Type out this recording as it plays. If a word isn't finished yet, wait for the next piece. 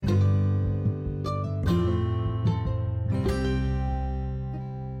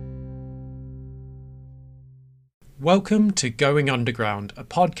Welcome to Going Underground, a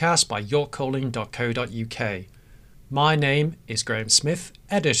podcast by yorkcalling.co.uk. My name is Graham Smith,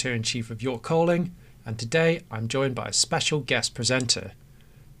 Editor-in-Chief of York Calling, and today I'm joined by a special guest presenter.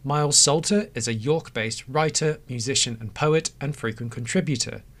 Miles Salter is a York-based writer, musician and poet and frequent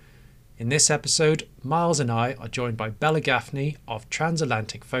contributor. In this episode, Miles and I are joined by Bella Gaffney of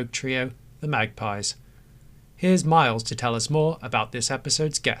transatlantic folk trio The Magpies. Here's Miles to tell us more about this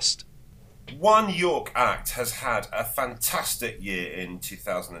episode's guest. One York act has had a fantastic year in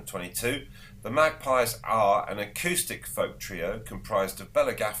 2022. The Magpies are an acoustic folk trio comprised of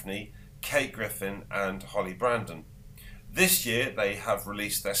Bella Gaffney, Kate Griffin and Holly Brandon. This year they have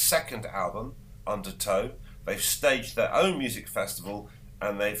released their second album, Undertow. They've staged their own music festival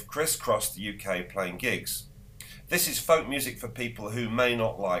and they've crisscrossed the UK playing gigs. This is folk music for people who may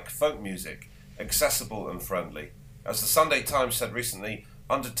not like folk music, accessible and friendly. As the Sunday Times said recently,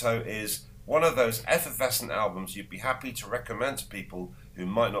 Undertow is one of those effervescent albums you'd be happy to recommend to people who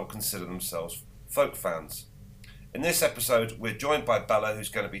might not consider themselves folk fans. In this episode, we're joined by Bella, who's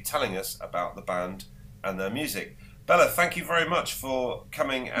going to be telling us about the band and their music. Bella, thank you very much for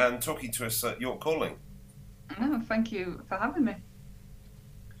coming and talking to us at York Calling. Oh, thank you for having me.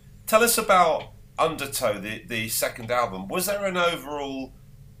 Tell us about Undertow, the second album. Was there an overall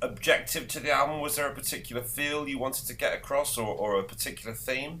objective to the album? Was there a particular feel you wanted to get across or a particular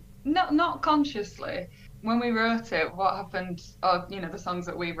theme? Not consciously. When we wrote it, what happened, the songs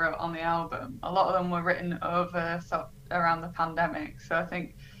that we wrote on the album, a lot of them were written over sort of around the pandemic. So I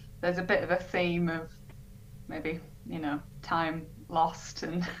think there's a bit of a theme of maybe, time lost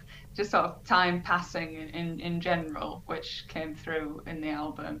and just sort of time passing in general, which came through in the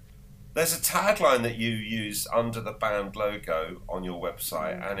album. There's a tagline that you use under the band logo on your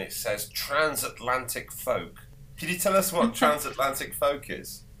website, and it says transatlantic folk. Can you tell us what transatlantic folk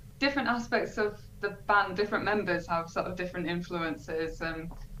is? Different aspects of the band, different members have sort of different influences.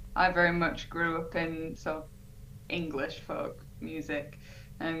 I very much grew up in sort of English folk music,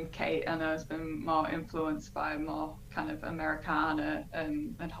 and Kate, I know, has been more influenced by more kind of Americana,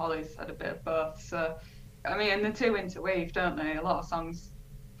 and Holly's had a bit of both. So, I mean, and the two interweave, don't they? A lot of songs,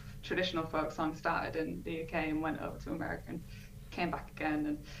 traditional folk songs, started in the UK and went over to America and came back again.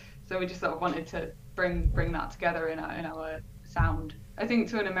 And so we just sort of wanted to bring that together in our sound. I think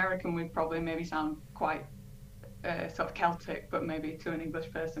to an American we'd probably maybe sound quite sort of Celtic, but maybe to an English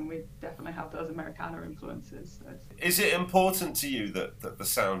person we definitely have those Americana influences. So is it important to you that the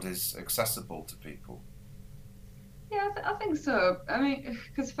sound is accessible to people? Yeah, I think so. I mean,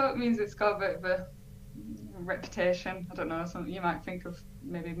 because folk music's got a bit of a reputation. I don't know, something you might think of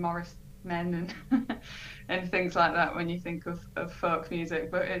maybe Morris Men and and things like that when you think of folk music,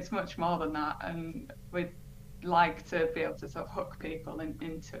 but it's much more than that, and we'd like to be able to sort of hook people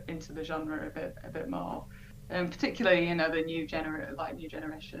into the genre a bit more, and particularly the new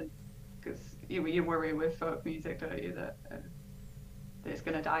generation, because you worry with folk music, don't you, that it's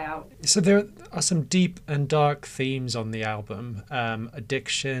going to die out. So there are some deep and dark themes on the album,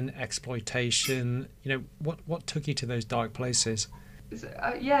 addiction, exploitation. What took you to those dark places?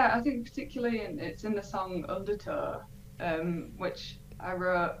 I think particularly it's in the song Undertow, which I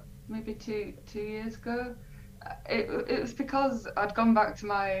wrote maybe two years ago. It was because I'd gone back to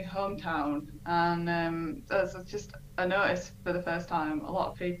my hometown, and there's just I noticed for the first time a lot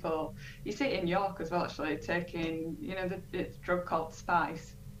of people, you see it in York as well actually, taking it's a drug called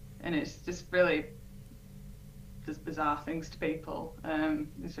spice, and it's just really does bizarre things to people.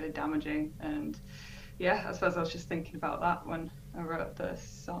 It's really damaging, and I suppose I was just thinking about that when I wrote this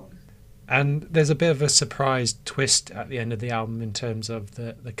song. And there's a bit of a surprise twist at the end of the album in terms of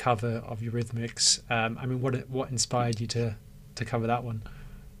the cover of Eurythmics. I mean, what inspired you to cover that one?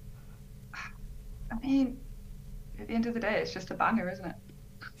 I mean, at the end of the day, it's just a banger, isn't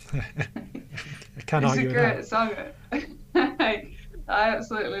it? I can't argue with that. It's a great song. I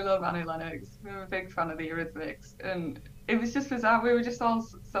absolutely love Annie Lennox. I'm a big fan of the Eurythmics, and it was just bizarre. We were just all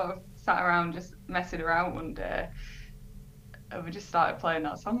sort of sat around just messing around one day, and we just started playing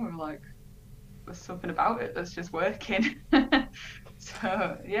that song. We were like, there's something about it that's just working.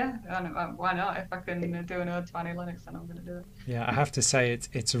 So why not? If I can do an ode to Annie Lennox, then I'm going to do it. Yeah, I have to say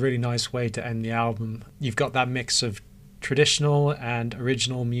it's a really nice way to end the album. You've got that mix of traditional and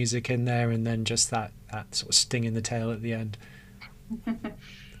original music in there, and then just that sort of sting in the tail at the end.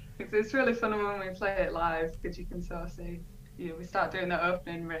 It's really fun when we play it live, because you can sort of see, we start doing the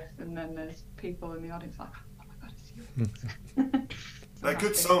opening riff, and then there's people in the audience like, oh my god, it's you. They're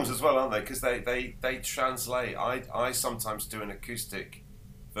good songs as well, aren't they? Because they translate. I sometimes do an acoustic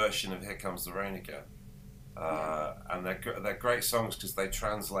version of Here Comes the Rain Again, and they're great songs because they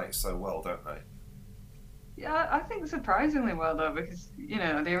translate so well, don't they? Yeah, I think surprisingly well though, because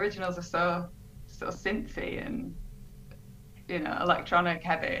the originals are so synthy and electronic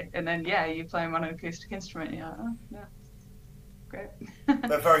heavy, and then you play them on an acoustic instrument. Yeah, oh, yeah, great.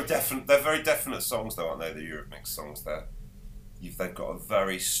 They're very definite. They're very definite songs, though, aren't they? The Eurythmics songs. They've got a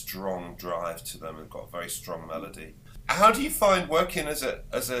very strong drive to them and got a very strong melody. How do you find working as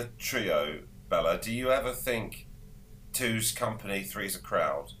a trio, Bella? Do you ever think two's company, three's a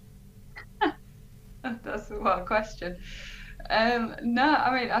crowd? That's what a question. No,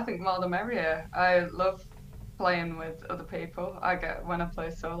 I mean I think more the merrier. I love playing with other people. When I play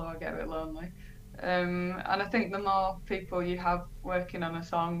solo, I get a bit lonely. And I think the more people you have working on a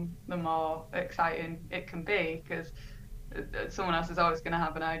song, the more exciting it can be, because someone else is always going to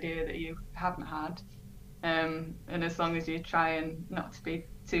have an idea that you haven't had. And as long as you try and not to be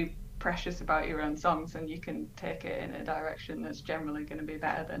too precious about your own songs, and you can take it in a direction that's generally going to be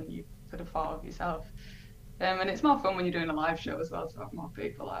better than you could have thought of yourself. And it's more fun when you're doing a live show as well to have more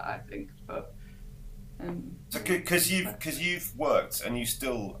people, I think. But so because you've worked and you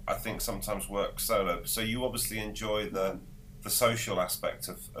still, I think, sometimes work solo, so you obviously enjoy the social aspect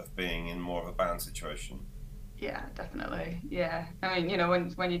of being in more of a band situation. Yeah, definitely. Yeah, I mean,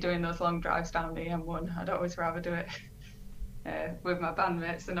 when you're doing those long drives down the M1, I'd always rather do it with my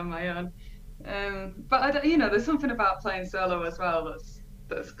bandmates than on my own. But there's something about playing solo as well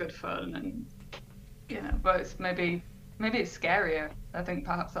that's good fun, and but it's maybe it's scarier. I think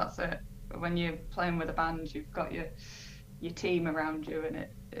perhaps that's it. But when you're playing with a band, you've got your team around you, and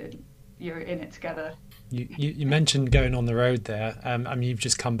you're in it together. You mentioned going on the road there. I mean, you've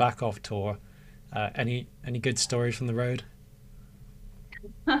just come back off tour. Any good stories from the road?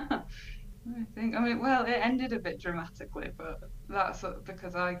 I mean, well, it ended a bit dramatically, but that's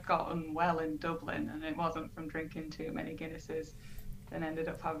because I got unwell in Dublin, and it wasn't from drinking too many Guinnesses, and ended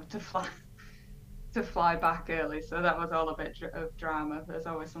up having to fly back early. So that was all a bit of drama. There's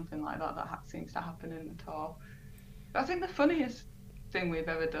always something like that seems to happen in the tour. But I think the funniest thing we've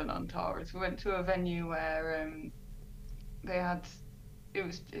ever done on tour is we went to a venue where they had. It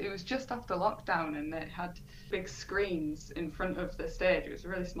was just after lockdown, and it had big screens in front of the stage. It was a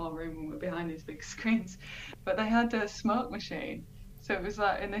really small room, and we're behind these big screens. But they had a smoke machine, so it was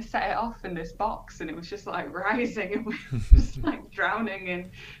like, and they set it off in this box, and it was just like rising, and we were just like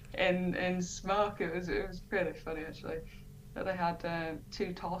drowning in smoke. It was really funny actually. But they had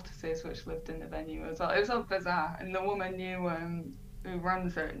 2 tortoises which lived in the venue as well. It was all bizarre, and the woman who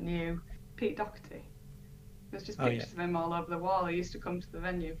runs it knew Pete Doherty. There's just pictures of him all over the wall. He used to come to the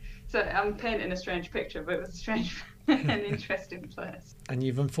venue. So I'm painting a strange picture, but it was a strange and interesting place. And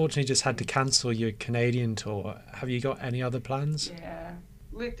you've unfortunately just had to cancel your Canadian tour. Have you got any other plans?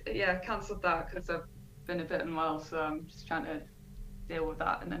 Yeah, cancelled that because I've been a bit unwell, so I'm just trying to deal with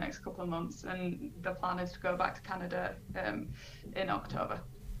that in the next couple of months. And the plan is to go back to Canada in October.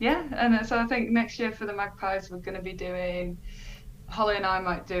 Yeah, and so I think next year for the Magpies we're going to be doing... Holly and I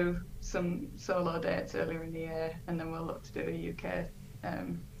might do some solo dates earlier in the year, and then we'll look to do a UK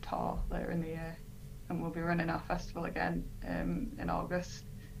tour later in the year, and we'll be running our festival again in August.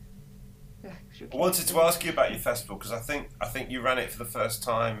 Yeah, I wanted to ask you about your festival, because I think you ran it for the first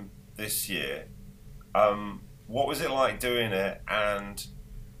time this year. What was it like doing it, and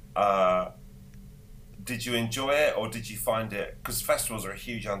did you enjoy it, or did you find it, because festivals are a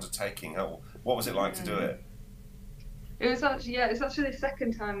huge undertaking, what was it like to do it? It was actually it's actually the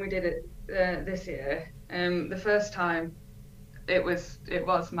second time we did it this year. The first time it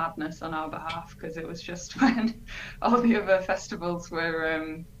was madness on our behalf, because it was just when all the other festivals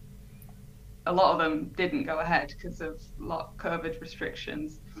were a lot of them didn't go ahead because of COVID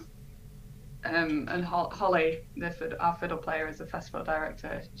restrictions. And Holly, our fiddle player, as a festival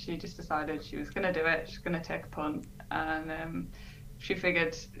director, she just decided she was going to do it. She's going to take a punt, and she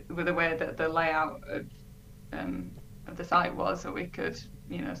figured with the way that the layout of the site was, that we could,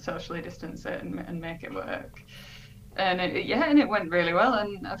 socially distance it and make it work. And it went really well.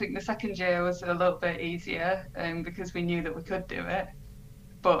 And I think the second year was a little bit easier, because we knew that we could do it,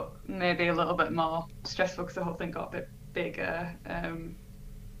 but maybe a little bit more stressful because the whole thing got a bit bigger.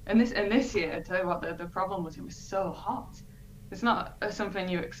 And this year, I tell you what, the problem was it was so hot. It's not something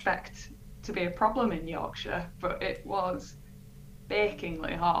you expect to be a problem in Yorkshire, but it was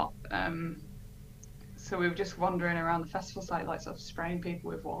bakingly hot. So we were just wandering around the festival site, like sort of spraying people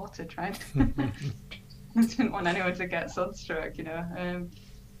with water, trying to... I didn't want anyone to get sunstroke,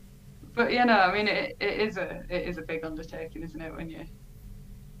 But I mean, it is a big undertaking, isn't it, when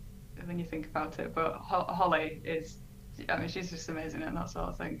you think about it? But Holly is, I mean, she's just amazing at that sort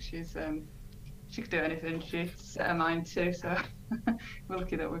of thing. She could do anything she set her mind to. So we're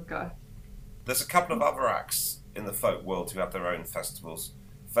lucky that we've got her. There's a couple of other acts in the folk world who have their own festivals.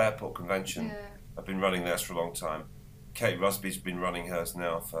 Fairport Convention have been running theirs for a long time. Kate Rusby's been running hers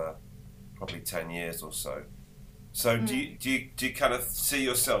now for probably 10 years or so. So do you kind of see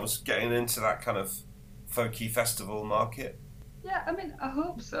yourselves getting into that kind of folky festival market? Yeah, I mean, I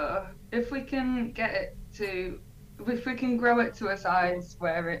hope so. If we can if we can grow it to a size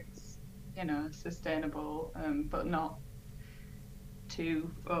where it's, sustainable, but not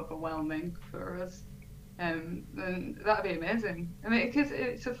too overwhelming for us, then that'd be amazing. I mean, because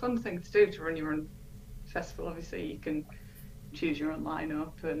it's a fun thing to do, to run your own festival. Obviously, you can choose your own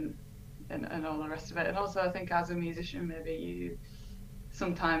lineup and all the rest of it. And also, I think as a musician, maybe you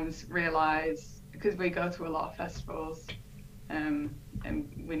sometimes realise, because we go to a lot of festivals, and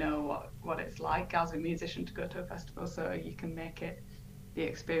we know what it's like as a musician to go to a festival, so you can make the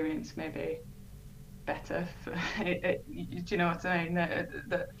experience maybe better. Do you know what I mean?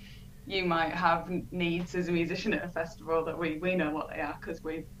 That you might have needs as a musician at a festival that we know what they are, because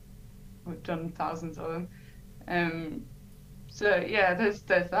we've done thousands of them. So yeah, there's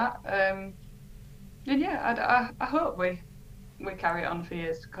that. And yeah, I hope we carry it on for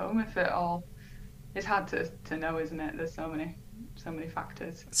years to come. If it all, it's hard to know, isn't it? There's so many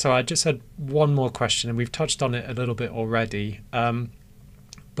factors. So I just had one more question, and we've touched on it a little bit already.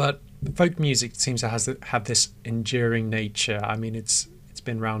 But folk music seems to have this enduring nature. I mean, it's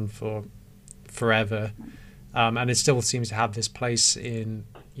been around for forever, and it still seems to have this place in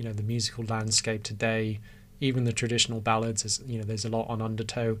the musical landscape today. Even the traditional ballads, there's a lot on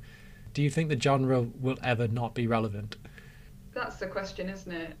Undertow. Do you think the genre will ever not be relevant? That's the question,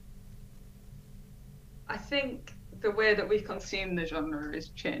 isn't it? I think the way that we consume the genre is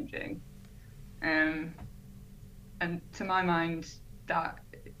changing, and to my mind, that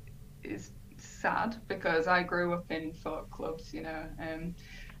is sad, because I grew up in folk clubs.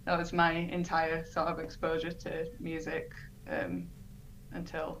 That was my entire sort of exposure to music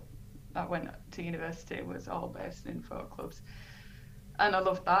until I went to university. Was all based in folk clubs, and I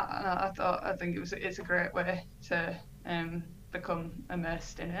loved that. And I think it's a great way to become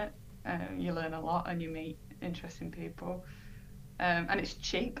immersed in it. You learn a lot and you meet interesting people, and it's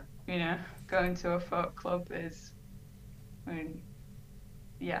cheap. Going to a folk club is,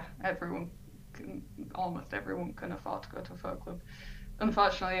 almost everyone can afford to go to a folk club.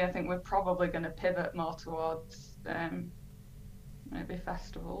 Unfortunately, I think we're probably going to pivot more towards maybe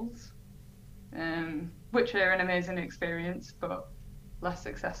festivals, which are an amazing experience, but less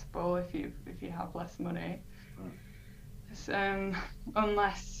accessible if you have less money.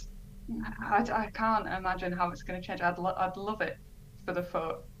 Unless I can't imagine how it's going to change. I'd love it for the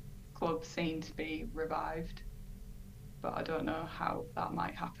folk club scene to be revived, but I don't know how that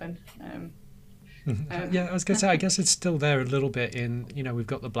might happen. Yeah, I was going to say, I guess it's still there a little bit in, we've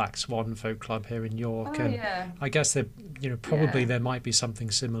got the Black Swan Folk Club here in York, I guess there, probably there might be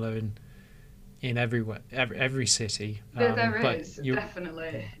something similar in every city. There is,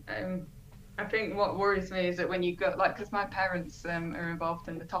 definitely. I think what worries me is that when you go, because my parents are involved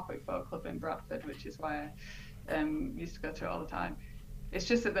in the Topic Folk Club in Bradford, which is why I used to go to it all the time. It's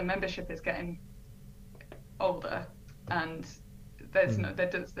just that the membership is getting older, and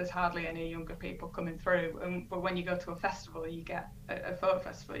there's hardly any younger people coming through. But when you go to a festival, you get a folk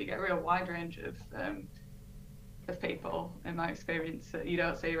festival, you get a real wide range of people, in my experience, that you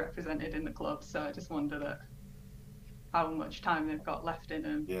don't see represented in the clubs. So I just wonder how much time they've got left in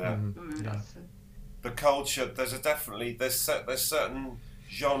them. The culture, there's certain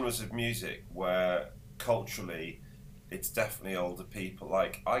genres of music where culturally it's definitely older people.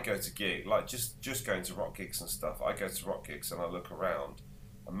 Like, I go to gigs, like just going to rock gigs and stuff. I go to rock gigs and I look around,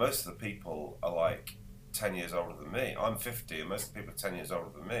 and most of the people are like 10 years older than me. I'm 50, and most of the people are 10 years older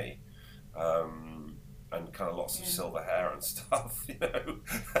than me, and kind of lots of silver hair and stuff,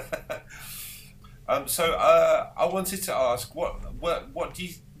 So I wanted to ask, what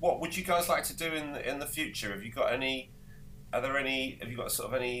would you guys like to do in the future? Have you got any sort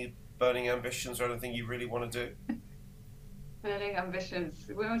of any burning ambitions or anything you really want to do? Burning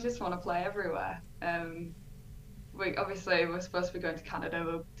ambitions. We just want to play everywhere. We're supposed to be going to Canada.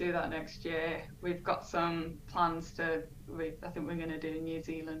 We'll do that next year. We've got some plans I think we're going to do New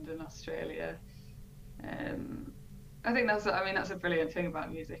Zealand and Australia. I think that's a brilliant thing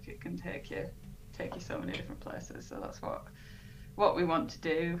about music. It can take you so many different places. So that's what we want to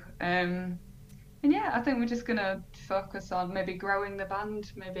do. And yeah, I think we're just going to focus on maybe growing the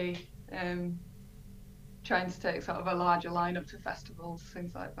band, maybe trying to take sort of a larger lineup to festivals,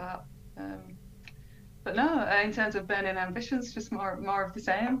 things like that. But no, in terms of burning ambitions, just more of the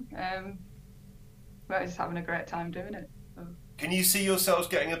same. We're just having a great time doing it. So. Can you see yourselves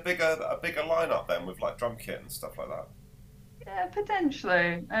getting a bigger lineup then, with like drum kit and stuff like that? Yeah,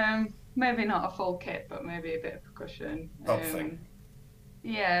 potentially. Maybe not a full kit, but maybe a bit of percussion. Something.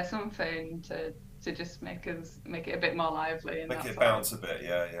 Yeah, something to just make it a bit more lively and Make that it sort of- bounce a bit,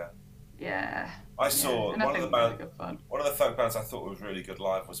 yeah. Yeah. I saw and I one of think the it's band, really good fun. one of the folk bands I thought was really good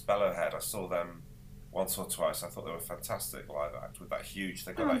live was Bellowhead. I saw them once or twice. I thought they were fantastic live act with that huge.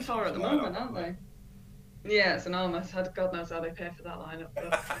 They got They're on that tour huge at the lineup, moment, aren't they? Yeah, it's enormous. God knows how they pay for that lineup.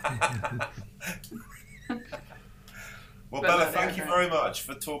 Well, But Bella, no, thank they're you great. very much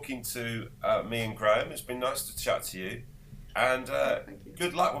for talking to me and Graham. It's been nice to chat to you, and Thank you.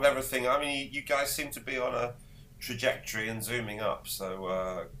 good luck with everything. I mean, you guys seem to be on a trajectory and zooming up.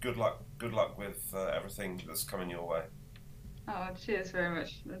 So good luck with everything that's coming your way. Oh, cheers very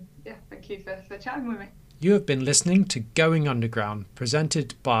much. Yeah, thank you for chatting with me. You have been listening to Going Underground,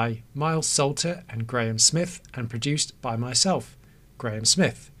 presented by Miles Salter and Graham Smith, and produced by myself, Graham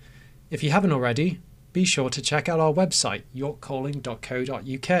Smith. If you haven't already, be sure to check out our website,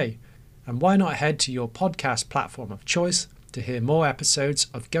 yorkcalling.co.uk, and why not head to your podcast platform of choice to hear more episodes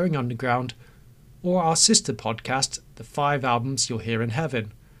of Going Underground, or our sister podcast, The 5 Albums You'll Hear in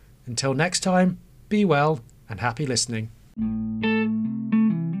Heaven. Until next time, be well and happy listening.